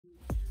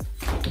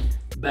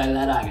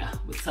Bella raga,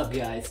 what's up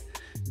guys?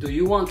 Do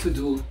you want to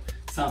do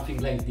something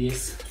like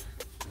this,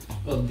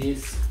 or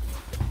this,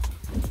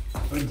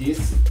 or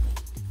this?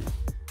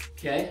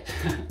 Okay?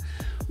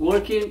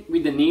 Working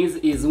with the knees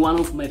is one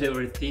of my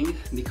favorite things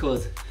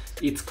because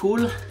it's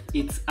cool,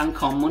 it's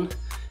uncommon,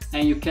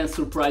 and you can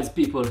surprise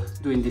people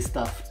doing this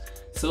stuff.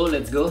 So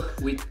let's go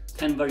with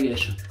 10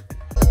 variations.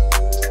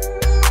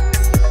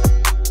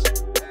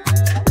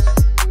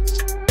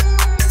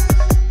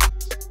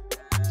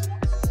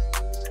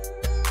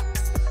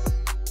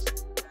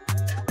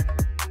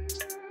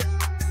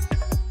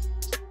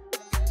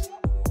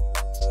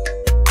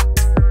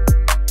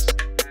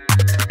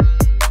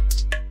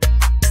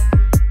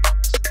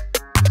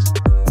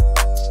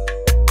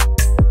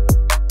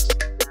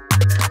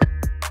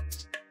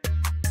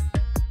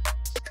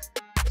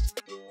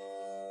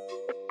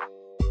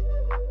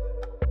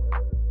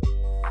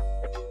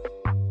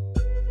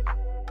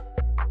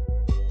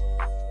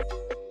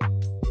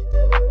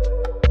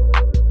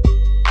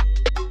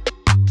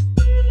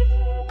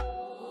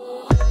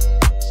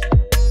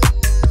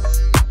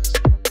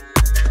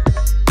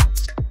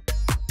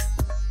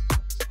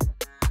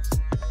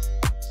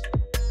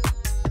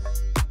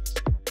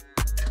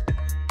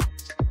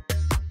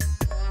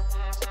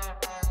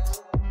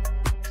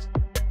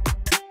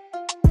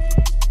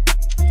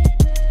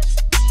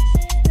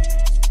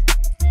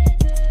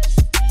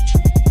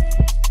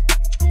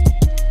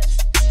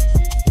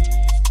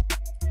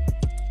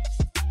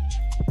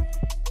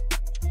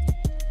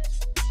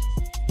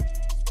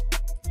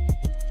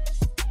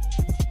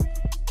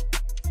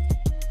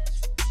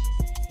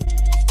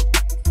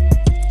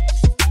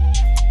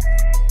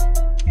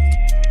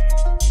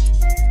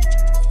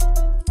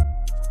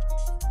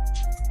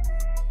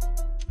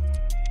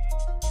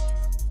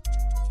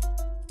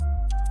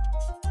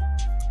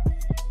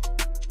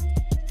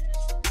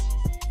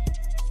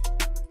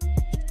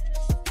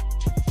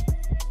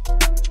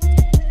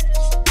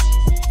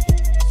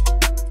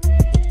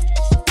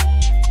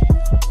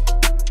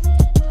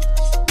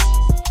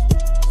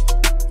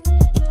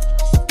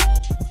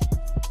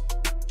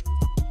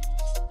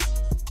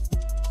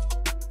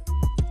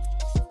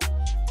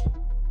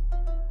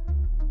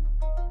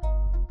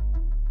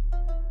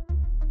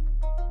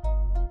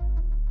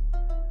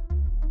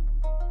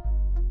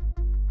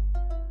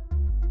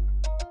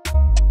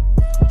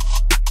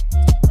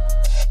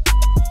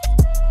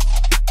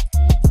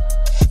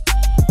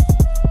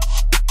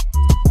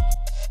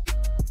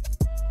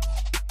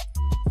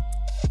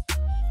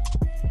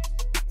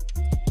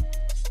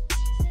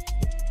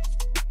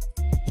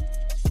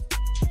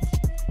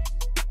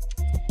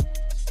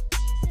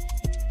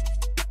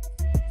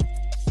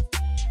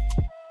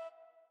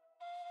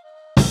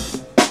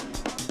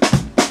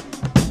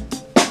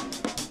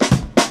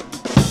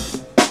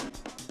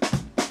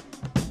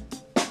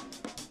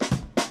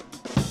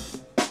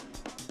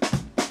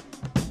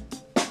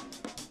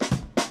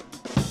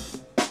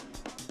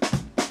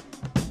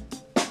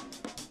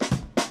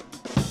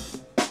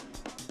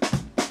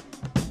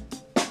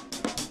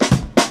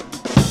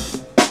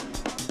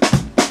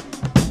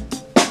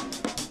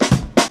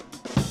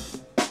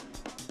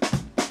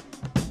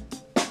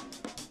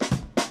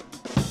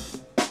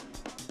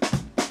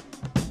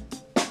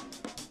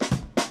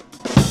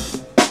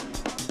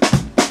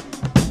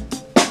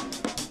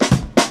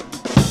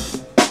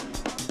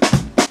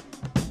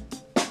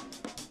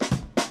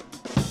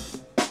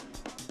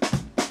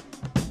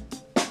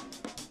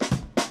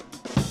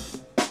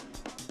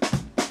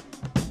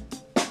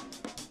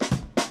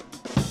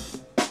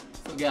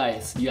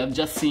 Guys, you have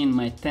just seen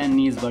my 10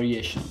 knees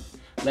variation.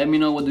 Let me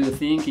know what do you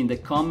think in the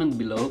comment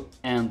below,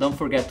 and don't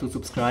forget to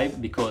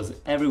subscribe because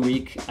every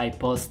week I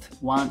post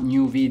one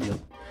new video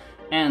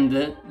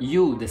and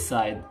you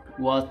decide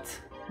what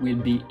will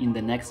be in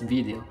the next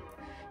video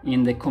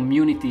in the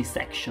community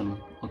section,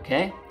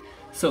 okay?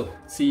 So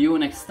see you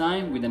next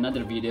time with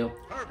another video.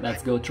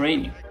 Let's go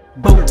training.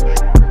 Boom!